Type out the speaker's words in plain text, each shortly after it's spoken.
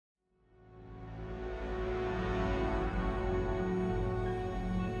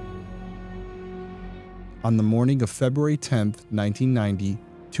On the morning of February 10, 1990,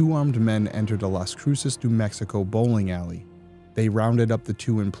 two armed men entered a Las Cruces, New Mexico bowling alley. They rounded up the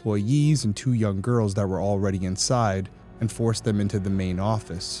two employees and two young girls that were already inside and forced them into the main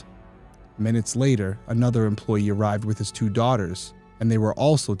office. Minutes later, another employee arrived with his two daughters, and they were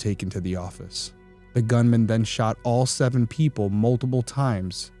also taken to the office. The gunman then shot all 7 people multiple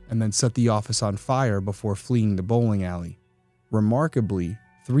times and then set the office on fire before fleeing the bowling alley. Remarkably,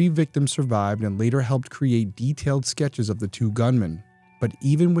 3 victims survived and later helped create detailed sketches of the two gunmen. But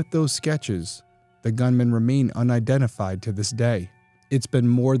even with those sketches, the gunmen remain unidentified to this day. It's been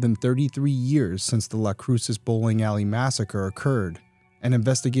more than 33 years since the Las Cruces bowling alley massacre occurred, and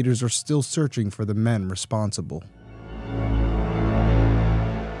investigators are still searching for the men responsible.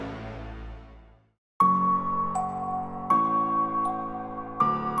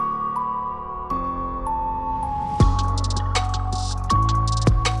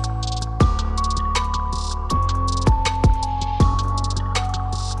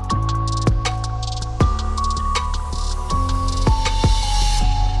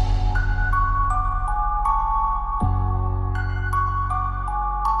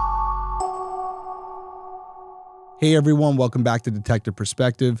 Hey everyone, welcome back to Detective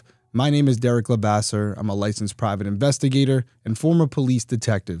Perspective. My name is Derrick Levasseur. I'm a licensed private investigator and former police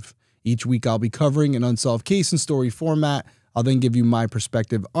detective. Each week I'll be covering an unsolved case in story format. I'll then give you my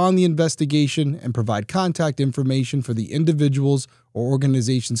perspective on the investigation and provide contact information for the individuals or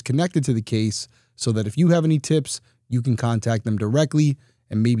organizations connected to the case so that if you have any tips, you can contact them directly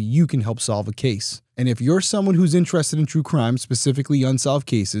and maybe you can help solve a case. And if you're someone who's interested in true crime, specifically unsolved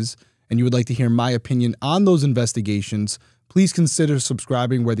cases, and you would like to hear my opinion on those investigations, please consider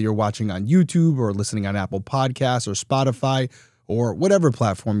subscribing whether you're watching on YouTube or listening on Apple Podcasts or Spotify or whatever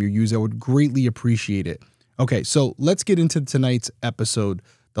platform you use. I would greatly appreciate it. Okay, so let's get into tonight's episode,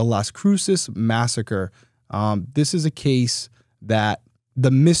 the Las Cruces Massacre. This is a case that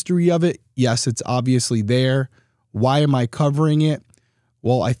the mystery of it, yes, it's obviously there. Why am I covering it?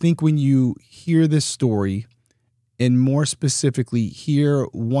 Well, I think when you hear this story, and more specifically, hear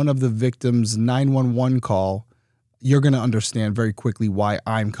one of the victims' 911 call, you're going to understand very quickly why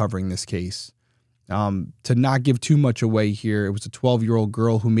I'm covering this case. To not give too much away here, it was a 12-year-old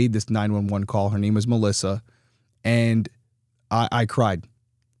girl who made this 911 call. Her name was Melissa, and I cried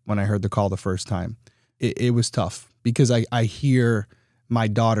when I heard the call the first time. It was tough because I hear my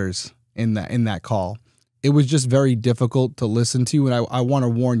daughters in that call. It was just very difficult to listen to, and I want to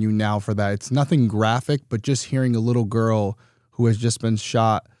warn you now for that. It's nothing graphic, but just hearing a little girl who has just been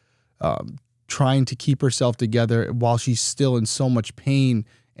shot, trying to keep herself together while she's still in so much pain,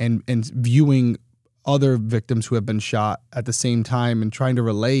 and viewing other victims who have been shot at the same time and trying to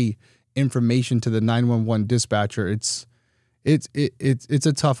relay information to the 911 dispatcher. It's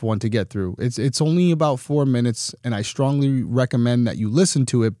a tough one to get through. It's only about 4 minutes, and I strongly recommend that you listen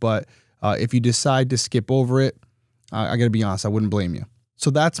to it, but if you decide to skip over it, I got to be honest, I wouldn't blame you. So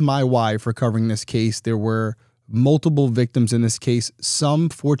that's my why for covering this case. There were multiple victims in this case. Some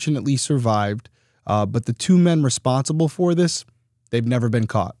fortunately survived, but the 2 men responsible for this, they've never been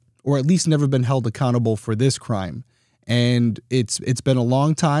caught, or at least never been held accountable for this crime. And it's been a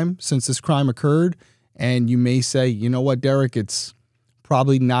long time since this crime occurred, and you may say, you know what, Derrick, it's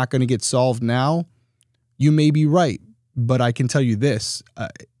probably not going to get solved now. You may be right, but I can tell you this,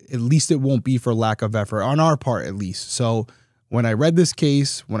 at least it won't be for lack of effort, on our part at least. So when I read this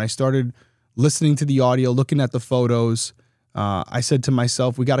case, when I started listening to the audio, looking at the photos, I said to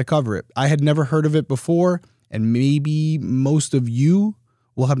myself, we got to cover it. I had never heard of it before, and maybe most of you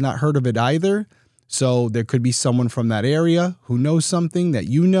will have not heard of it either. So there could be someone from that area who knows something that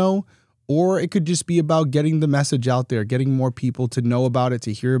you know, or it could just be about getting the message out there, getting more people to know about it,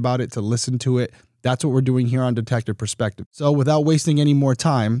 to hear about it, to listen to it. That's what we're doing here on Detective Perspective. So without wasting any more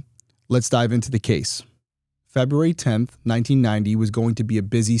time, let's dive into the case. February 10th, 1990 was going to be a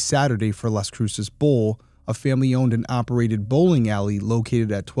busy Saturday for Las Cruces Bowl, a family-owned and operated bowling alley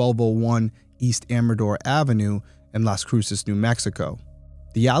located at 1201 East Amador Avenue in Las Cruces, New Mexico.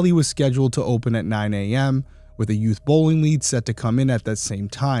 The alley was scheduled to open at 9 a.m., with a youth bowling lead set to come in at that same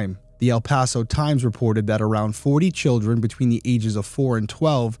time. The El Paso Times reported that around 40 children between the ages of 4 and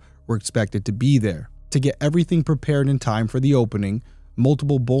 12 were expected to be there. To get everything prepared in time for the opening,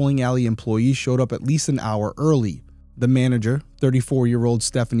 multiple bowling alley employees showed up at least an hour early. The manager, 34-year-old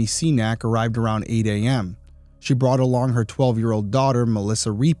Stephanie Cenac, arrived around 8 a.m. She brought along her 12-year-old daughter,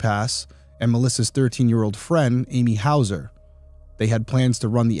 Melissa Repass, and Melissa's 13-year-old friend, Amy Hauser. They had plans to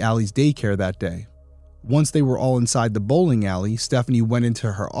run the alley's daycare that day. Once they were all inside the bowling alley, Stephanie went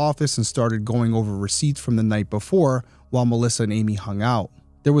into her office and started going over receipts from the night before while Melissa and Amy hung out.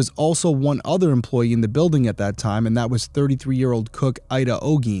 There was also one other employee in the building at that time, and that was 33-year-old cook Ida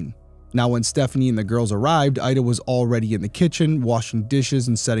Ogeen. Now, when Stephanie and the girls arrived, Ida was already in the kitchen, washing dishes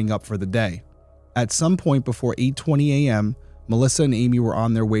and setting up for the day. At some point before 8:20 a.m., Melissa and Amy were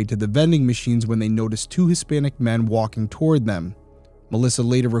on their way to the vending machines when they noticed two Hispanic men walking toward them. Melissa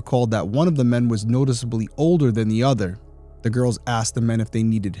later recalled that one of the men was noticeably older than the other. The girls asked the men if they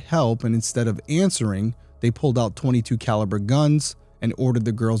needed help, and instead of answering, they pulled out .22 caliber guns and ordered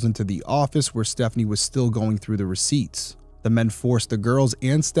the girls into the office where Stephanie was still going through the receipts. The men forced the girls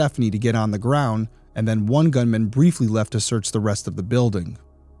and Stephanie to get on the ground, and then one gunman briefly left to search the rest of the building.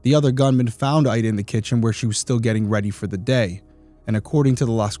 The other gunman found Ida in the kitchen where she was still getting ready for the day, and according to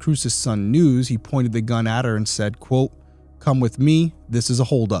the Las Cruces Sun-News, he pointed the gun at her and said, quote, "Come with me, this is a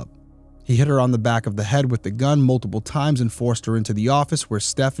holdup." He hit her on the back of the head with the gun multiple times and forced her into the office where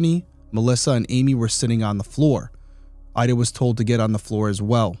Stephanie, Melissa, and Amy were sitting on the floor. Ida was told to get on the floor as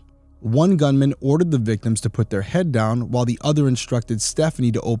well. One gunman ordered the victims to put their head down while the other instructed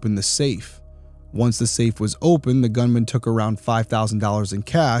Stephanie to open the safe. Once the safe was open, the gunman took around $5,000 in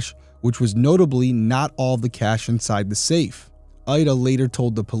cash, which was notably not all the cash inside the safe. Ida later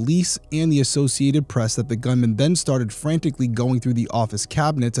told the police and the Associated Press that the gunman then started frantically going through the office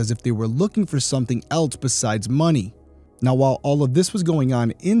cabinets as if they were looking for something else besides money. Now, while all of this was going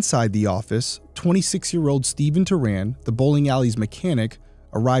on inside the office, 26-year-old Stephen Turan, the bowling alley's mechanic,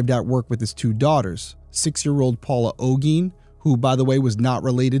 arrived at work with his two daughters, 6-year-old Paula Ogeen, who by the way was not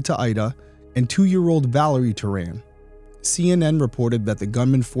related to Ida, and 2-year-old Valerie Turan. CNN reported that the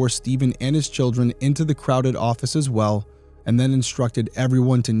gunman forced Stephen and his children into the crowded office as well, and then instructed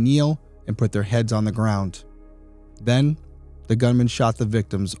everyone to kneel and put their heads on the ground. Then, the gunman shot the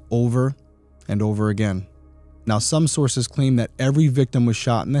victims over and over again. Now, some sources claim that every victim was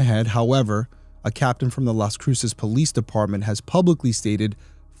shot in the head. However, a captain from the Las Cruces Police Department has publicly stated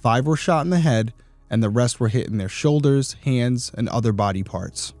 5 were shot in the head and the rest were hit in their shoulders, hands, and other body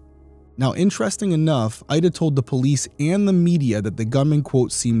parts. Now, interesting enough, Ida told the police and the media that the gunman,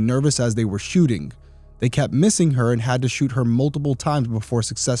 quote, seemed nervous as they were shooting. They kept missing her and had to shoot her multiple times before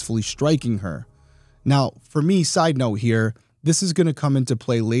successfully striking her. Now, for me, side note here, this is going to come into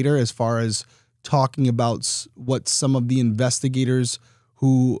play later as far as talking about what some of the investigators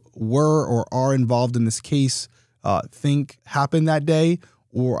who were or are involved in this case think happened that day,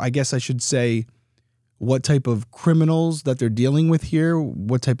 or I guess I should say what type of criminals that they're dealing with here,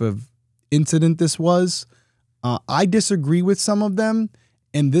 what type of incident this was. I disagree with some of them,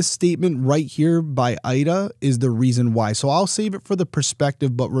 and this statement right here by Ida is the reason why. So I'll save it for the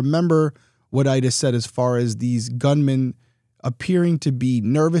perspective, but remember what Ida said as far as these gunmen appearing to be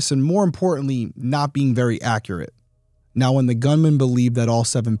nervous and, more importantly, not being very accurate. Now, when the gunmen believed that all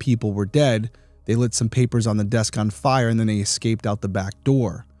 7 people were dead, they lit some papers on the desk on fire and then they escaped out the back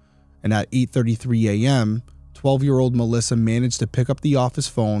door. And at 8:33 a.m., 12-year-old Melissa managed to pick up the office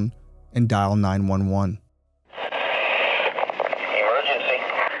phone and dial 911. Emergency.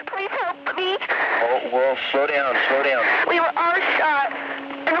 Please help me. Well, slow down. We were all shot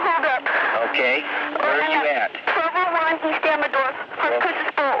and hold up. Okay. Where are you at? 1201 East Amador, Las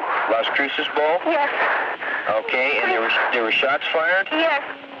Cruces Bowl. Las Cruces Bowl? Yes. Okay, and there were shots fired? Yes.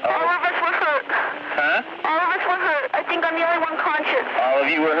 Oh. All of us were hurt. Huh? All of us were hurt. I think I'm the only one conscious. All of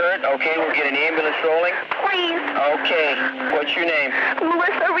you were hurt? Okay, we'll get an ambulance rolling. Please. Okay. What's your name?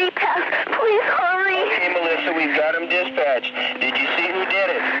 Melissa Repass. Please hurry. Okay, Melissa, we've got them dispatched. Did you see who did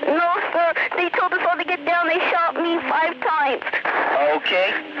it? No, sir. They told us all to get down. They shot me 5 times. Okay.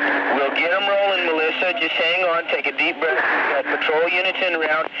 We'll get them rolling, Melissa. Just hang on. Take a deep breath. We've got patrol units in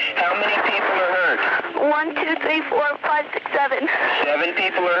route. How many people are hurt? 1, 2, 3, 4, 5, 6, 7. 7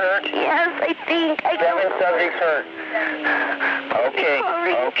 people are hurt? Yes, I think. 7 subjects hurt. Okay.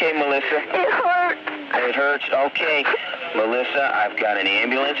 Sorry. Okay, Melissa. It hurts. It hurts. Okay. Melissa, I've got an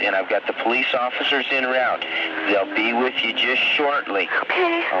ambulance and I've got the police officers en route. They'll be with you just shortly.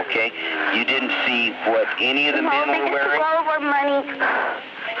 Okay. Okay? You didn't see what any of the No, men they were just took wearing? all of our money.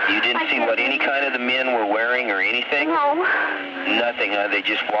 You didn't see what any kind of the men were wearing or anything? No. Nothing, huh? They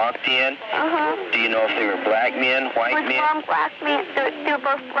just walked in? Uh-huh. Do you know if they were black men, white With men? one black man. They're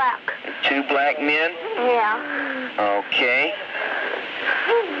both black. 2 black men? Yeah. Okay.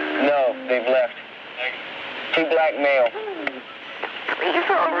 No, they've left. 2 black male. Please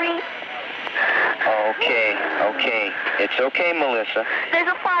hurry. Okay. It's okay, Melissa. There's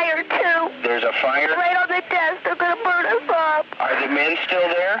a fire, too. There's a fire? Right on the desk. They're going to burn us up. Are the men still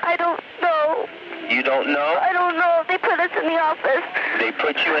there? I don't know. You don't know? I don't know. They put us in the office. They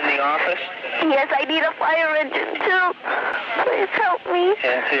put you in the office? Yes, I need a fire engine, too. Please help me.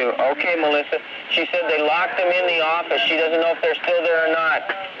 10-2. Okay, Melissa. She said they locked them in the office. She doesn't know if they're still there or not.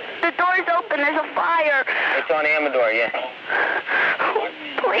 The door's open. There's a fire. It's on Amador, yeah.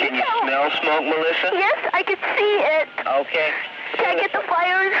 Please Can you help. smell smoke, Melissa? Yes, I can see it. Okay. Can I get the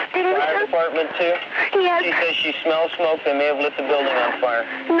fire Fire extinguisher? department, too? Yes. She says she smells smoke. They may have lit the building on fire.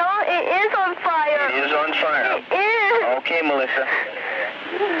 No, it is on fire. It is on fire. It is. Okay, Melissa.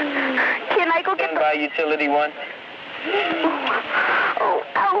 Can I go get Stand the... by utility 1. Oh,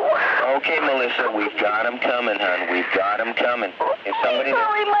 ow. Okay, Melissa, we've got them coming, hon. We've got them coming. Is somebody It's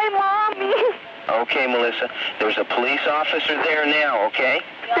probably my mommy. Okay, Melissa. There's a police officer there now, okay?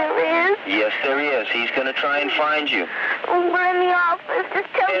 There is? Yes, there is. He's going to try and find you. We're in the office. Just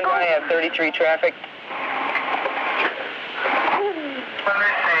tell Stand go. by at 33 traffic.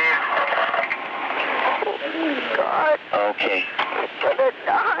 God, Okay. I'm gonna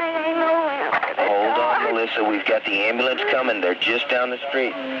die. I know I'm gonna Hold die. on, Melissa. We've got the ambulance coming. They're just down the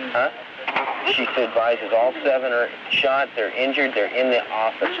street. Huh? She advises all 7 are shot. They're injured. They're in the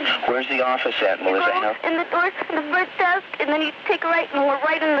office. Where's the office at, Melissa? You go in the door to the front desk, and then you take a right, and we're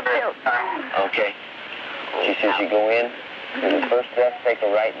right in the building. Okay. She says you go in to the first desk, take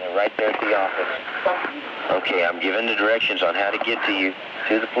a right, and they're right there at the office. Okay, I'm giving the directions on how to get to you,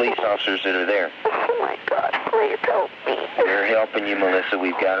 to the police officers that are there. Oh, my God. Please help me. We're helping you, Melissa.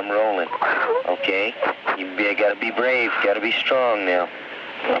 We've got them rolling. Okay? You got to be brave. Got to be strong now.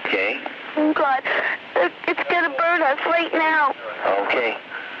 Okay? Oh, God. It's going to burn us right now. Okay.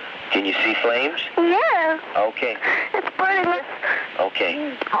 Can you see flames? Yeah. Okay. It's burning us.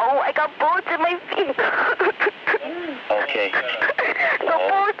 Okay. Oh, I got bullets in my feet. Okay. The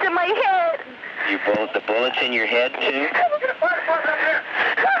bullets in my head. The bullets in your head, too?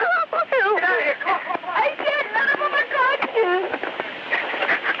 I can't. None of them are talking.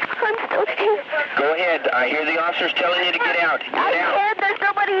 I'm still here. Go ahead. I hear the officers telling you to get out. Get I out. can't. There's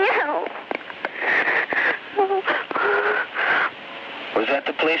nobody else. Was that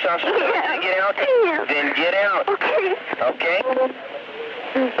the police officer telling you to get out? Yeah. Then get out. Okay. Okay?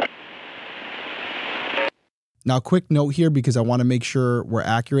 Now, quick note here, because I want to make sure we're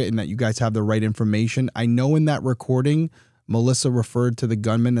accurate and that you guys have the right information. I know in that recording, Melissa referred to the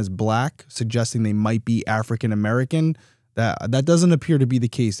gunman as black, suggesting they might be African American. That doesn't appear to be the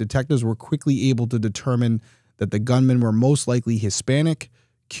case. Detectives were quickly able to determine that the gunmen were most likely Hispanic,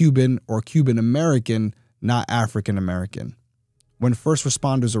 Cuban, or Cuban American, not African American. When first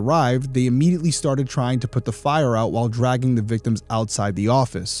responders arrived, they immediately started trying to put the fire out while dragging the victims outside the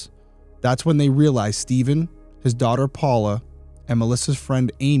office. That's when they realized Stephen, his daughter Paula, and Melissa's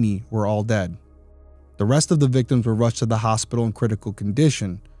friend Amy were all dead. The rest of the victims were rushed to the hospital in critical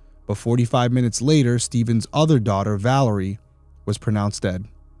condition, but 45 minutes later, Stephen's other daughter, Valerie, was pronounced dead.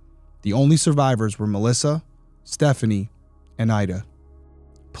 The only survivors were Melissa, Stephanie, and Ida.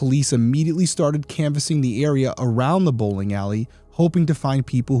 Police immediately started canvassing the area around the bowling alley, hoping to find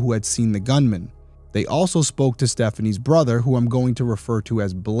people who had seen the gunman. They also spoke to Stephanie's brother, who I'm going to refer to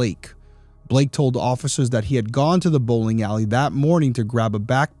as Blake. Blake told officers that he had gone to the bowling alley that morning to grab a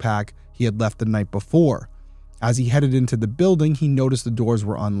backpack he had left the night before. As he headed into the building, he noticed the doors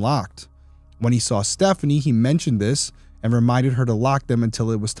were unlocked. When he saw Stephanie, he mentioned this and reminded her to lock them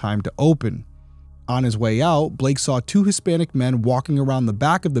until it was time to open. On his way out, Blake saw 2 Hispanic men walking around the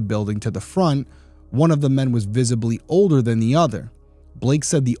back of the building to the front. One of the men was visibly older than the other. Blake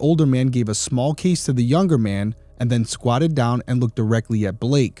said the older man gave a small case to the younger man and then squatted down and looked directly at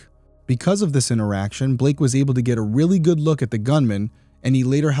Blake. Because of this interaction, Blake was able to get a really good look at the gunman, and he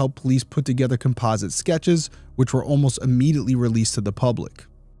later helped police put together composite sketches, which were almost immediately released to the public.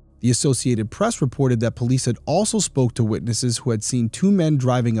 The Associated Press reported that police had also spoke to witnesses who had seen 2 men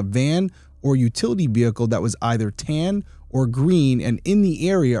driving a van or utility vehicle that was either tan or green and in the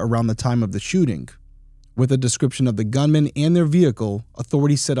area around the time of the shooting. With a description of the gunmen and their vehicle,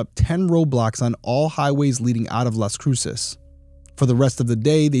 authorities set up 10 roadblocks on all highways leading out of Las Cruces. For the rest of the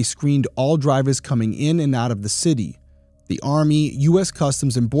day, they screened all drivers coming in and out of the city. The Army, U.S.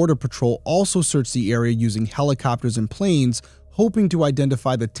 Customs, and Border Patrol also searched the area using helicopters and planes, hoping to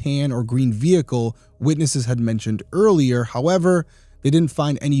identify the tan or green vehicle witnesses had mentioned earlier. However, they didn't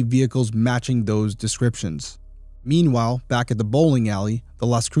find any vehicles matching those descriptions. Meanwhile, back at the bowling alley, the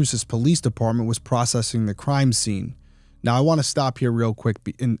Las Cruces Police Department was processing the crime scene. Now, I want to stop here real quick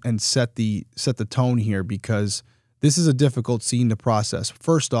and set the tone here, because this is a difficult scene to process.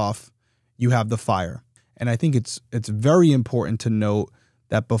 First off, you have the fire. And I think it's very important to note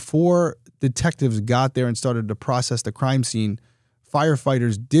that before detectives got there and started to process the crime scene,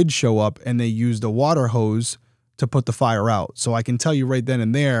 firefighters did show up and they used a water hose to put the fire out. So I can tell you right then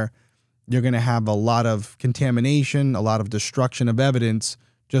and there, you're going to have a lot of contamination, a lot of destruction of evidence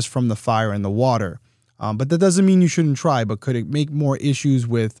just from the fire and the water. But that doesn't mean you shouldn't try, but could it make more issues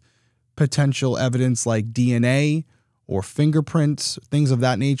with potential evidence like DNA or fingerprints, things of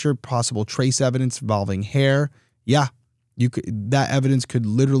that nature, possible trace evidence involving hair? Yeah, that evidence could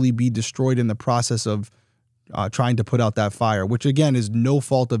literally be destroyed in the process of trying to put out that fire, which again is no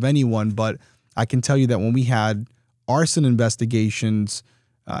fault of anyone. But I can tell you that when we had arson investigations,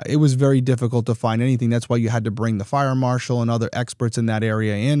 it was very difficult to find anything. That's why you had to bring the fire marshal and other experts in that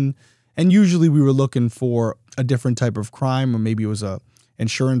area in. And usually we were looking for a different type of crime, or maybe it was a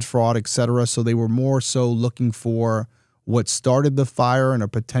insurance fraud, etc. So they were more so looking for what started the fire and a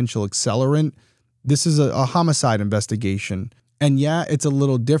potential accelerant. This is a homicide investigation. And yeah, it's a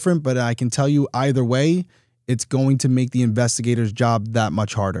little different, but I can tell you either way, it's going to make the investigator's job that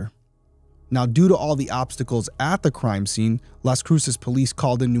much harder. Now, due to all the obstacles at the crime scene, Las Cruces police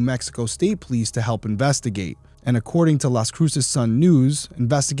called in New Mexico State Police to help investigate. And according to Las Cruces Sun News,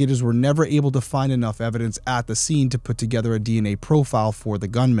 investigators were never able to find enough evidence at the scene to put together a DNA profile for the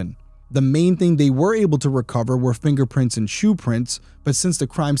gunman. The main thing they were able to recover were fingerprints and shoe prints, but since the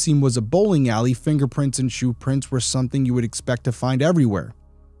crime scene was a bowling alley, fingerprints and shoe prints were something you would expect to find everywhere.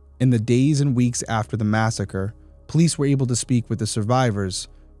 In the days and weeks after the massacre, police were able to speak with the survivors,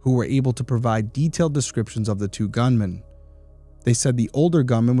 who were able to provide detailed descriptions of the two gunmen. They said the older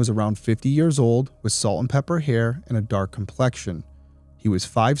gunman was around 50 years old with salt and pepper hair and a dark complexion. He was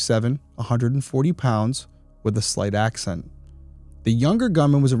 5'7", 140 pounds, with a slight accent. The younger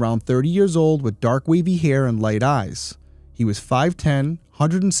gunman was around 30 years old with dark wavy hair and light eyes. He was 5'10",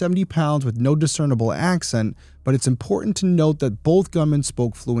 170 pounds with no discernible accent, but it's important to note that both gunmen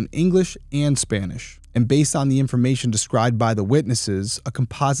spoke fluent English and Spanish. And based on the information described by the witnesses, a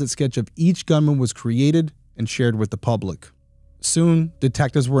composite sketch of each gunman was created and shared with the public. Soon,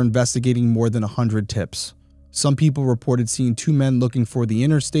 detectives were investigating more than 100 tips. Some people reported seeing two men looking for the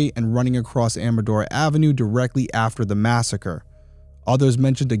interstate and running across Amador Avenue directly after the massacre. Others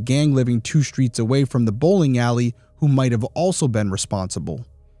mentioned a gang living 2 streets away from the bowling alley who might have also been responsible.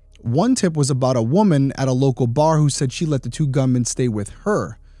 One tip was about a woman at a local bar who said she let the two gunmen stay with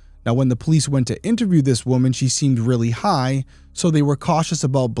her. Now, when the police went to interview this woman, she seemed really high, so they were cautious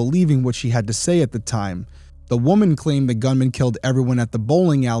about believing what she had to say at the time. The woman claimed the gunman killed everyone at the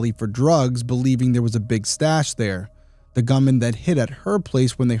bowling alley for drugs, believing there was a big stash there. The gunman then hid at her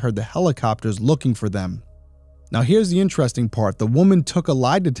place when they heard the helicopters looking for them. Now, here's the interesting part. The woman took a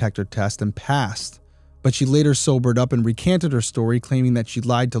lie detector test and passed, but she later sobered up and recanted her story, claiming that she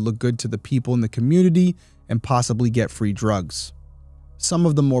lied to look good to the people in the community and possibly get free drugs. Some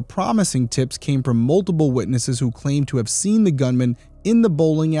of the more promising tips came from multiple witnesses who claimed to have seen the gunman in the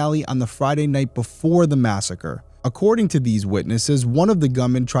bowling alley on the Friday night before the massacre. According to these witnesses, one of the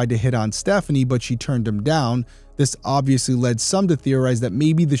gunmen tried to hit on Stephanie, but she turned him down. This obviously led some to theorize that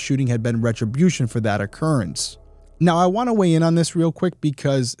maybe the shooting had been retribution for that occurrence. Now, I want to weigh in on this real quick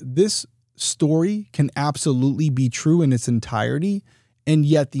because this story can absolutely be true in its entirety, and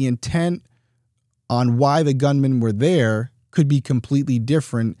yet the intent on why the gunmen were there could be completely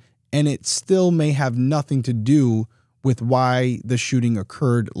different, and it still may have nothing to do with why the shooting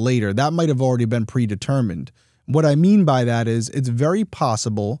occurred later. That might have already been predetermined. What I mean by that is it's very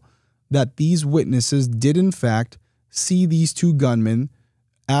possible that these witnesses did in fact see these two gunmen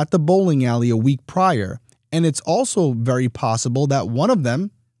at the bowling alley a week prior, and it's also very possible that one of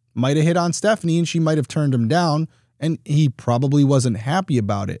them might have hit on Stephanie and she might have turned him down, and he probably wasn't happy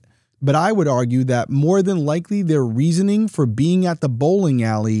about it. But I would argue that more than likely their reasoning for being at the bowling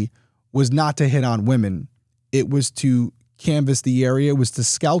alley was not to hit on women. It was to canvass the area, it was to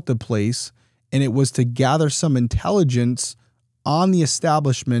scout the place, and it was to gather some intelligence on the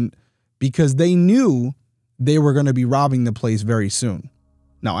establishment because they knew they were going to be robbing the place very soon.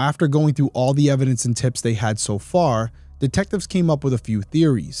 Now, after going through all the evidence and tips they had so far, detectives came up with a few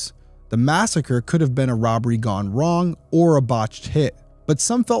theories. The massacre could have been a robbery gone wrong or a botched hit. But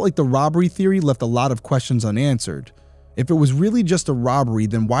some felt like the robbery theory left a lot of questions unanswered. If it was really just a robbery,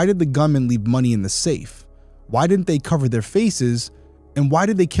 then why did the gunmen leave money in the safe? Why didn't they cover their faces? And why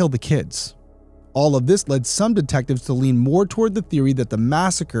did they kill the kids? All of this led some detectives to lean more toward the theory that the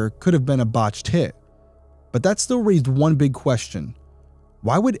massacre could have been a botched hit. But that still raised one big question.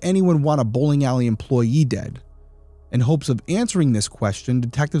 Why would anyone want a bowling alley employee dead? In hopes of answering this question,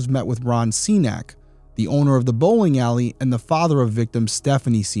 detectives met with Ron Cenac, the owner of the bowling alley and the father of victim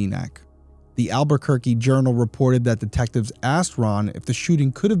Stephanie Cenac. The Albuquerque Journal reported that detectives asked Ron if the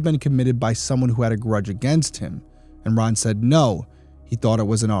shooting could have been committed by someone who had a grudge against him, and Ron said no. He thought it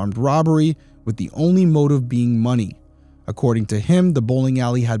was an armed robbery, with the only motive being money. According to him, the bowling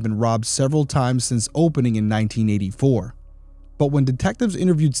alley had been robbed several times since opening in 1984. But when detectives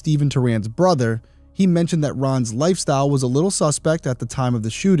interviewed Stephen Turan's brother, he mentioned that Ron's lifestyle was a little suspect at the time of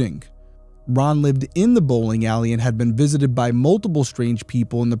the shooting. Ron lived in the bowling alley and had been visited by multiple strange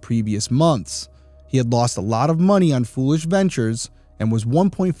people in the previous months. He had lost a lot of money on foolish ventures and was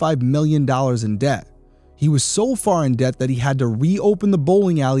 $1.5 million in debt. He was so far in debt that he had to reopen the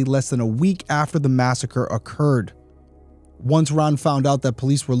bowling alley less than a week after the massacre occurred. Once Ron found out that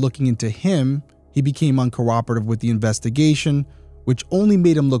police were looking into him, he became uncooperative with the investigation, which only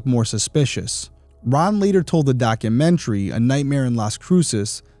made him look more suspicious. Ron later told the documentary, A Nightmare in Las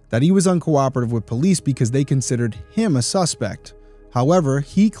Cruces, that he was uncooperative with police because they considered him a suspect. However,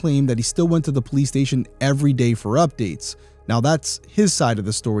 he claimed that he still went to the police station every day for updates. Now that's his side of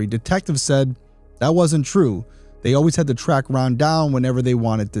the story. Detectives said that wasn't true. They always had to track Ron down whenever they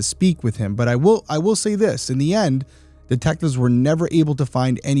wanted to speak with him. But I will say this, in the end, detectives were never able to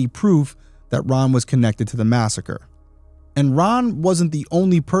find any proof that Ron was connected to the massacre. And Ron wasn't the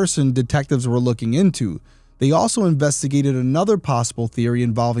only person detectives were looking into. They also investigated another possible theory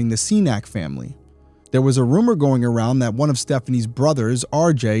involving the Cenac family. There was a rumor going around that one of Stephanie's brothers,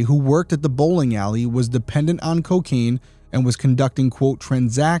 RJ, who worked at the bowling alley, was dependent on cocaine and was conducting, quote,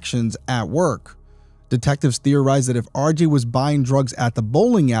 transactions at work. Detectives theorized that if RJ was buying drugs at the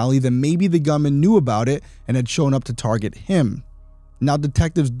bowling alley, then maybe the gunman knew about it and had shown up to target him. Now,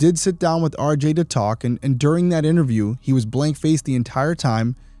 detectives did sit down with RJ to talk, and during that interview, he was blank-faced the entire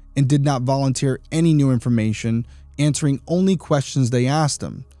time and did not volunteer any new information, answering only questions they asked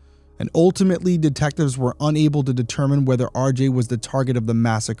him. And ultimately, detectives were unable to determine whether RJ was the target of the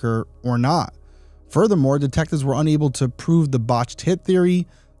massacre or not. Furthermore, detectives were unable to prove the botched hit theory,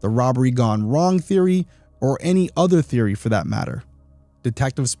 the robbery gone wrong theory, or any other theory for that matter.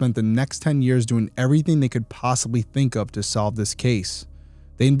 Detectives spent the next 10 years doing everything they could possibly think of to solve this case.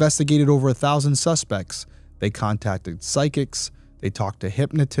 They investigated over 1,000 suspects, they contacted psychics, they talked to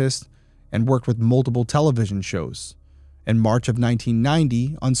hypnotists, and worked with multiple television shows. In March of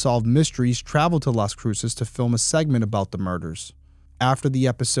 1990, Unsolved Mysteries traveled to Las Cruces to film a segment about the murders. After the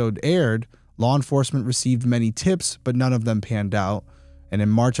episode aired, law enforcement received many tips, but none of them panned out. And in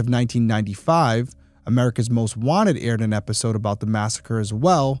March of 1995, America's Most Wanted aired an episode about the massacre as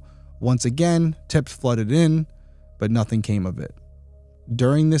well. Once again, tips flooded in, but nothing came of it.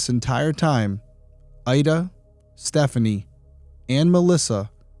 During this entire time, Ida, Stephanie, and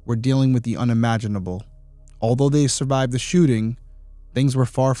Melissa were dealing with the unimaginable. Although they survived the shooting, things were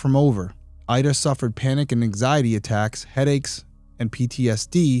far from over. Ida suffered panic and anxiety attacks, headaches, and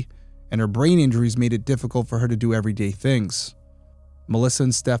PTSD, and her brain injuries made it difficult for her to do everyday things. Melissa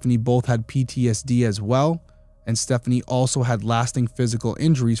and Stephanie both had PTSD as well, and Stephanie also had lasting physical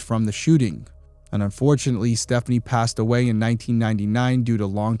injuries from the shooting. And unfortunately, Stephanie passed away in 1999 due to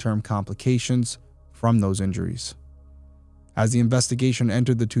long-term complications from those injuries. As the investigation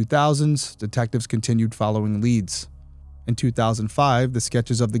entered the 2000s, detectives continued following leads. In 2005, the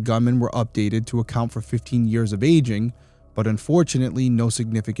sketches of the gunman were updated to account for 15 years of aging, but unfortunately, no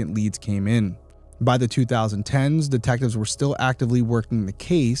significant leads came in. By the 2010s, detectives were still actively working the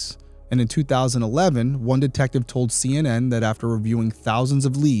case, and in 2011, one detective told CNN that after reviewing thousands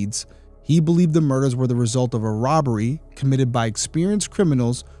of leads, he believed the murders were the result of a robbery committed by experienced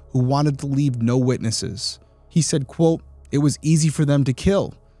criminals who wanted to leave no witnesses. He said, quote, "It was easy for them to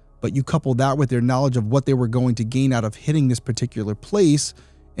kill, but you couple that with their knowledge of what they were going to gain out of hitting this particular place,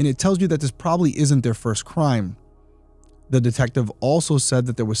 and it tells you that this probably isn't their first crime." The detective also said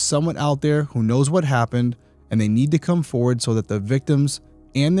that there was someone out there who knows what happened, and they need to come forward so that the victims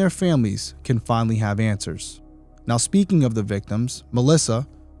and their families can finally have answers. Now, speaking of the victims, Melissa,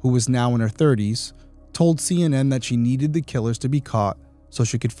 who was now in her 30s, told CNN that she needed the killers to be caught so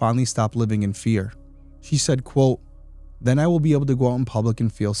she could finally stop living in fear. She said, quote, "Then I will be able to go out in public and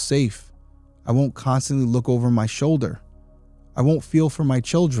feel safe. I won't constantly look over my shoulder. I won't feel for my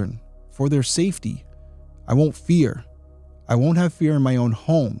children, for their safety. I won't fear. I won't have fear in my own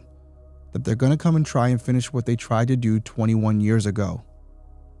home that they're going to come and try and finish what they tried to do 21 years ago."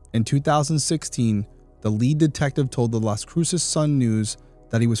 In 2016, the lead detective told the Las Cruces Sun-News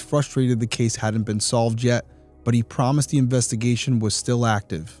that he was frustrated the case hadn't been solved yet, but he promised the investigation was still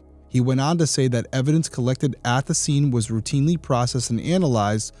active. He went on to say that evidence collected at the scene was routinely processed and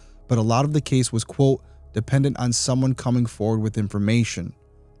analyzed, but a lot of the case was, quote, dependent on someone coming forward with information.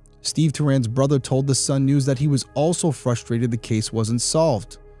 Steve Turan's brother told the Sun-News that he was also frustrated the case wasn't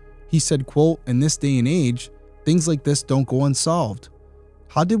solved. He said, quote, "In this day and age, things like this don't go unsolved.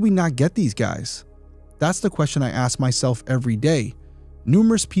 How did we not get these guys? That's the question I ask myself every day.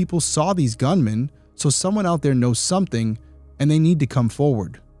 Numerous people saw these gunmen, So someone out there knows something and they need to come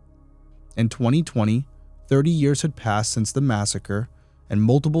forward. In 2020, 30 years had passed since the massacre, and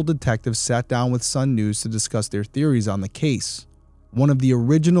multiple detectives sat down with Sun News to discuss their theories on the case. One of the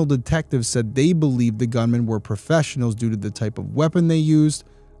original detectives said they believed the gunmen were professionals due to the type of weapon they used,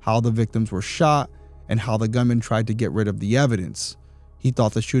 how the victims were shot, and how the gunmen tried to get rid of the evidence. He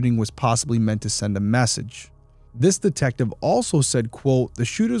thought the shooting was possibly meant to send a message. This detective also said, quote, "The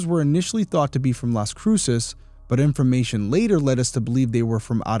shooters were initially thought to be from Las Cruces, but information later led us to believe they were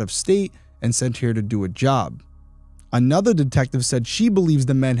from out of state and sent here to do a job." Another detective said she believes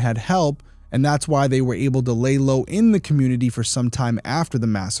the men had help, and that's why they were able to lay low in the community for some time after the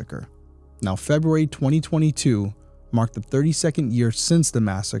massacre. Now, February 2022 marked the 32nd year since the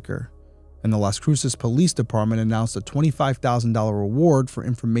massacre, and the Las Cruces Police Department announced a $25,000 reward for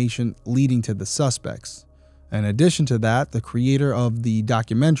information leading to the suspects. In addition to that, the creator of the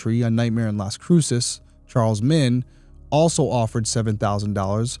documentary A Nightmare in Las Cruces, Charles Min, also offered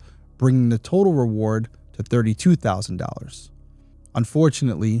 $7,000, bringing the total reward to $32,000.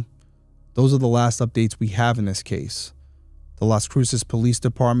 Unfortunately, those are the last updates we have in this case. The Las Cruces Police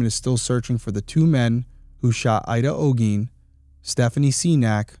Department is still searching for the two men who shot Ida Ogin, Stephanie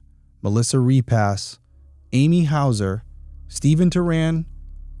Senac, Melissa Repass, Amy Hauser, Stephen Duran,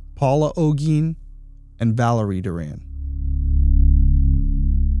 Paula Ogin, and Valerie Duran.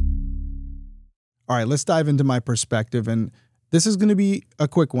 All right, let's dive into my perspective, and this is going to be a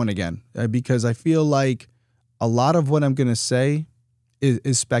quick one again, because I feel like a lot of what I'm going to say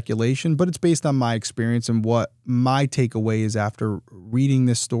is speculation, but it's based on my experience and what my takeaway is after reading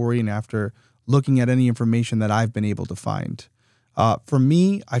this story and after looking at any information that I've been able to find. For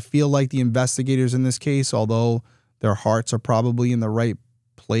me, I feel like the investigators in this case, although their hearts are probably in the right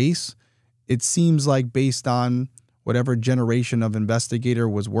place, it seems like based on whatever generation of investigator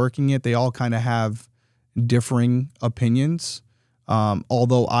was working it, they all kind of have differing opinions.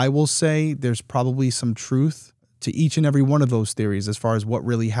 Although I will say there's probably some truth to each and every one of those theories as far as what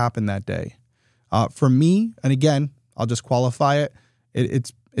really happened that day. For me, and again, I'll just qualify it,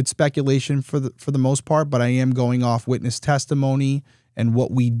 it's speculation for the most part, but I am going off witness testimony and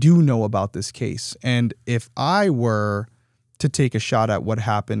what we do know about this case. And if I were to take a shot at what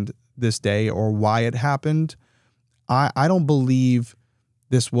happened this day or why it happened, I don't believe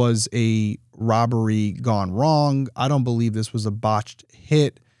this was a robbery gone wrong. I don't believe this was a botched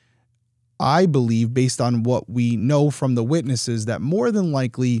hit. I believe, based on what we know from the witnesses, that more than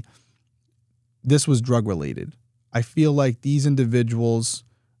likely this was drug related. I feel like these individuals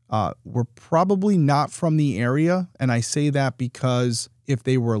were probably not from the area. And I say that because if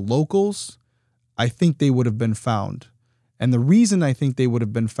they were locals, I think they would have been found. And the reason I think they would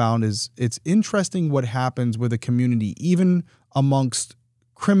have been found is it's interesting what happens with a community, even amongst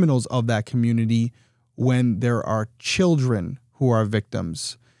criminals of that community, when there are children who are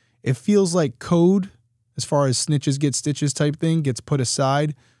victims. It feels like code, as far as snitches get stitches type thing, gets put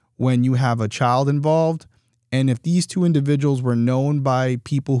aside when you have a child involved. And if these two individuals were known by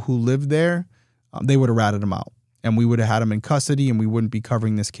people who lived there, they would have ratted them out. And we would have had them in custody and we wouldn't be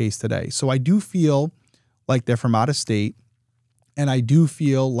covering this case today. So I do feel like they're from out of state. And I do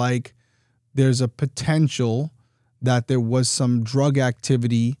feel like there's a potential that there was some drug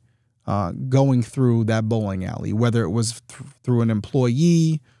activity going through that bowling alley, whether it was through an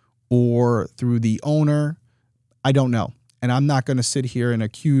employee or through the owner. I don't know. And I'm not going to sit here and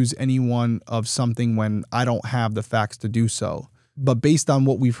accuse anyone of something when I don't have the facts to do so. But based on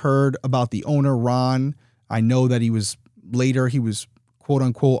what we've heard about the owner, Ron, I know that he was quote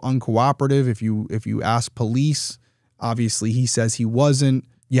unquote uncooperative. If you ask police, obviously he says he wasn't.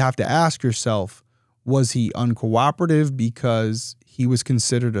 You have to ask yourself, was he uncooperative because he was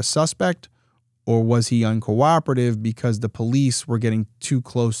considered a suspect, or was he uncooperative because the police were getting too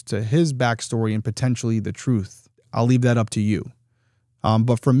close to his backstory and potentially the truth? I'll leave that up to you.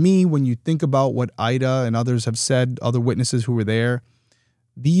 But for me, when you think about what Ida and others have said, other witnesses who were there,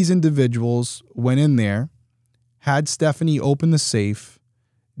 these individuals went in there, had Stephanie open the safe,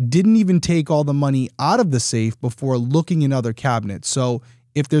 didn't even take all the money out of the safe before looking in other cabinets. So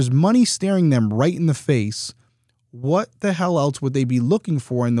if there's money staring them right in the face, what the hell else would they be looking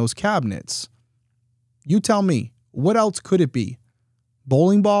for in those cabinets? You tell me, what else could it be?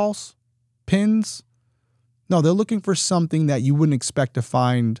 Bowling balls? Pins? No, they're looking for something that you wouldn't expect to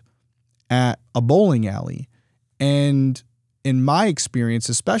find at a bowling alley. And in my experience,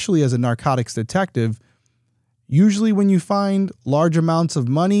 especially as a narcotics detective, usually when you find large amounts of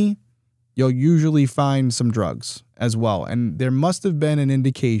money, you'll usually find some drugs as well. And there must have been an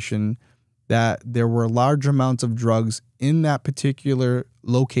indication that there were large amounts of drugs in that particular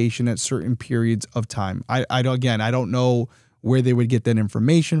location at certain periods of time. I don't know where they would get that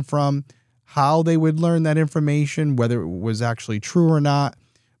information from, how they would learn that information, whether it was actually true or not.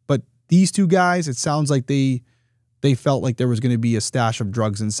 But these two guys, it sounds like they felt like there was going to be a stash of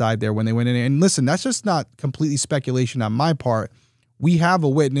drugs inside there when they went in. And listen, that's just not completely speculation on my part. We have a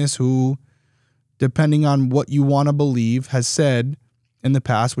witness who, depending on what you want to believe, has said in the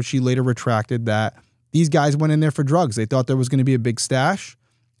past, which she later retracted, that these guys went in there for drugs. They thought there was going to be a big stash,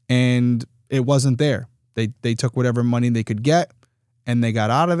 and it wasn't there. They took whatever money they could get, and they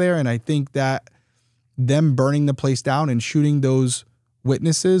got out of there. And I think that them burning the place down and shooting those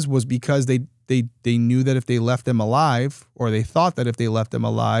witnesses was because they knew that if they left them alive, or they thought that if they left them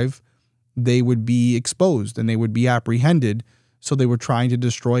alive, they would be exposed and they would be apprehended. So they were trying to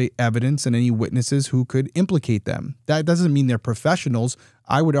destroy evidence and any witnesses who could implicate them. That doesn't mean they're professionals.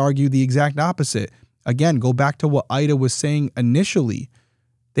 I would argue the exact opposite. Again, go back to what Ida was saying initially.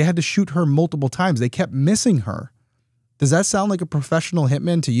 They had to shoot her multiple times. They kept missing her. Does that sound like a professional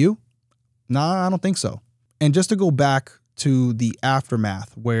hitman to you? Nah, I don't think so. And just to go back to the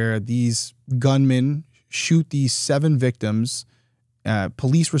aftermath where these gunmen shoot these 7 victims,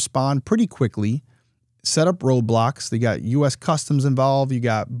 police respond pretty quickly, set up roadblocks. They got U.S. Customs involved. You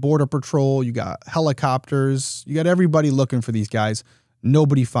got Border Patrol. You got helicopters. You got everybody looking for these guys.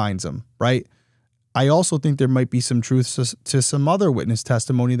 Nobody finds them, right? I also think there might be some truth to some other witness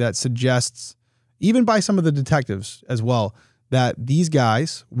testimony that suggests, even by some of the detectives as well, that these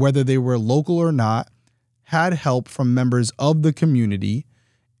guys, whether they were local or not, had help from members of the community.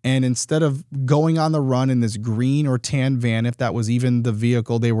 And instead of going on the run in this green or tan van, if that was even the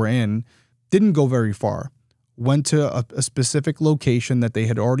vehicle they were in, didn't go very far, went to a specific location that they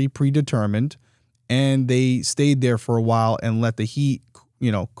had already predetermined, and they stayed there for a while and let the heat,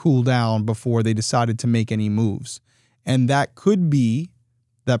 cool down before they decided to make any moves. And that could be,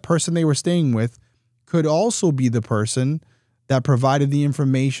 that person they were staying with could also be the person that provided the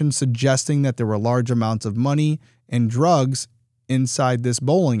information suggesting that there were large amounts of money and drugs inside this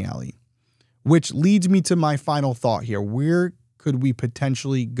bowling alley. Which leads me to my final thought here. Where could we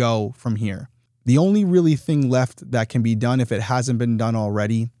potentially go from here? The only really thing left that can be done, if it hasn't been done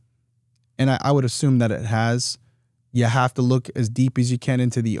already, and I would assume that it has, you have to look as deep as you can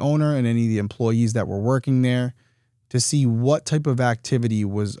into the owner and any of the employees that were working there to see what type of activity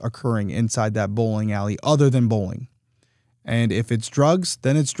was occurring inside that bowling alley other than bowling. And if it's drugs,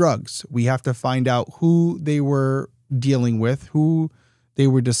 then it's drugs. We have to find out who they were dealing with, who they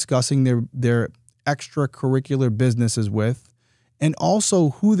were discussing their extracurricular businesses with, and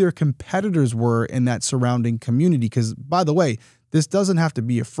also who their competitors were in that surrounding community. Because, by the way, this doesn't have to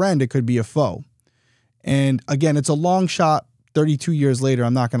be a friend. It could be a foe. And again, it's a long shot. 32 years later,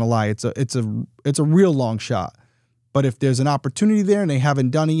 I'm not going to lie. It's a real long shot. But if there's an opportunity there and they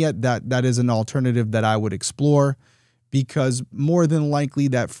haven't done it yet, that is an alternative that I would explore, because more than likely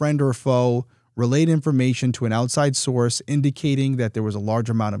that friend or foe relayed information to an outside source indicating that there was a large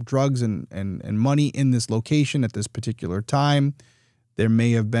amount of drugs and money in this location at this particular time. There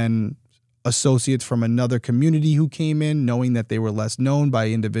may have been associates from another community who came in knowing that they were less known by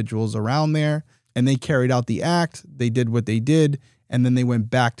individuals around there, and they carried out the act. They did what they did, and then they went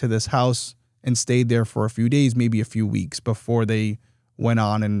back to this house and stayed there for a few days, maybe a few weeks, before they went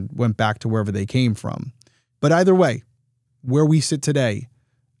on and went back to wherever they came from. But either way, where we sit today,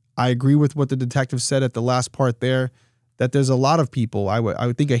 I agree with what the detective said at the last part there, that there's a lot of people, I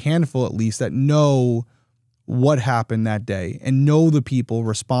would think a handful at least, that know what happened that day and know the people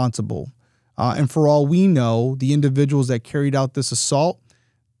responsible. And for all we know, the individuals that carried out this assault,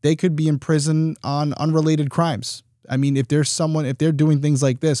 they could be in prison on unrelated crimes. I mean, if they're doing things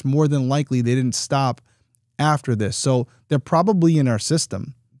like this, more than likely they didn't stop after this. So they're probably in our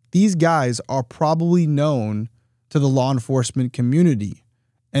system. These guys are probably known to the law enforcement community.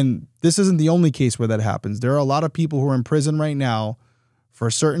 And this isn't the only case where that happens. There are a lot of people who are in prison right now for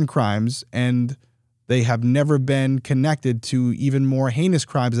certain crimes, and they have never been connected to even more heinous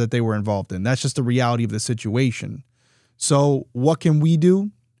crimes that they were involved in. That's just the reality of the situation. So what can we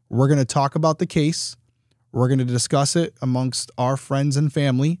do? We're going to talk about the case. We're going to discuss it amongst our friends and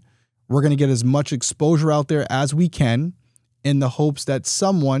family. We're going to get as much exposure out there as we can in the hopes that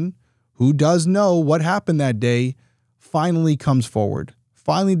someone who does know what happened that day finally comes forward,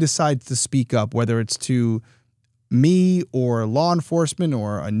 finally decides to speak up, whether it's to me or law enforcement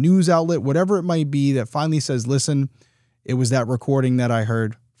or a news outlet, whatever it might be, that finally says, listen, it was that recording that I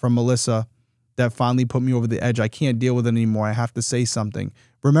heard from Melissa that finally put me over the edge. I can't deal with it anymore. I have to say something.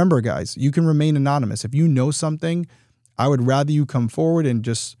 Remember, guys, you can remain anonymous. If you know something, I would rather you come forward and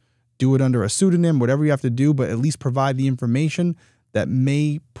just do it under a pseudonym, whatever you have to do, but at least provide the information that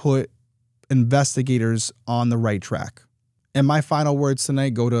may put investigators on the right track. And my final words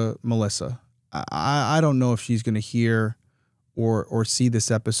tonight go to Melissa. I don't know if she's going to hear or see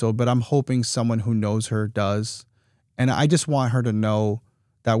this episode, but I'm hoping someone who knows her does. And I just want her to know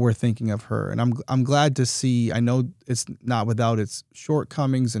that we're thinking of her. And I'm glad to see, I know it's not without its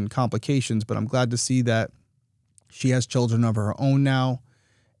shortcomings and complications, but I'm glad to see that she has children of her own now.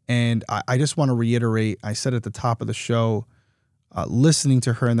 And I just want to reiterate, I said at the top of the show, listening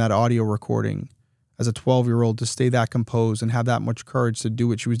to her in that audio recording as a 12-year-old, to stay that composed and have that much courage to do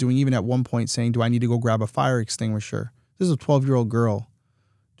what she was doing, even at one point saying, do I need to go grab a fire extinguisher? This is a 12-year-old girl.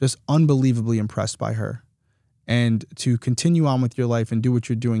 Just unbelievably impressed by her. And to continue on with your life and do what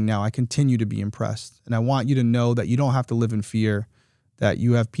you're doing now, I continue to be impressed. And I want you to know that you don't have to live in fear, that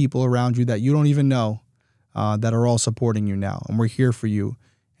you have people around you that you don't even know that are all supporting you now. And we're here for you.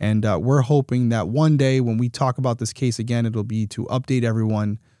 And we're hoping that one day when we talk about this case again, it'll be to update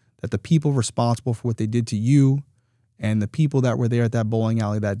everyone that the people responsible for what they did to you and the people that were there at that bowling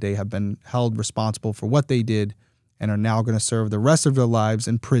alley that day have been held responsible for what they did and are now going to serve the rest of their lives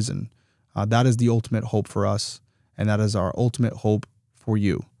in prison. That is the ultimate hope for us, and that is our ultimate hope for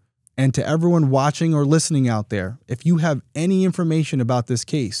you. And to everyone watching or listening out there, if you have any information about this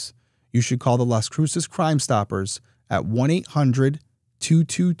case, you should call the Las Cruces Crime Stoppers at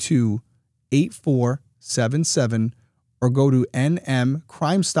 1-800-222-8477 or go to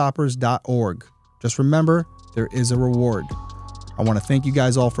nmcrimestoppers.org. Just remember, there is a reward. I want to thank you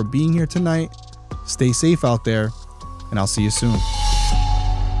guys all for being here tonight. Stay safe out there, and I'll see you soon.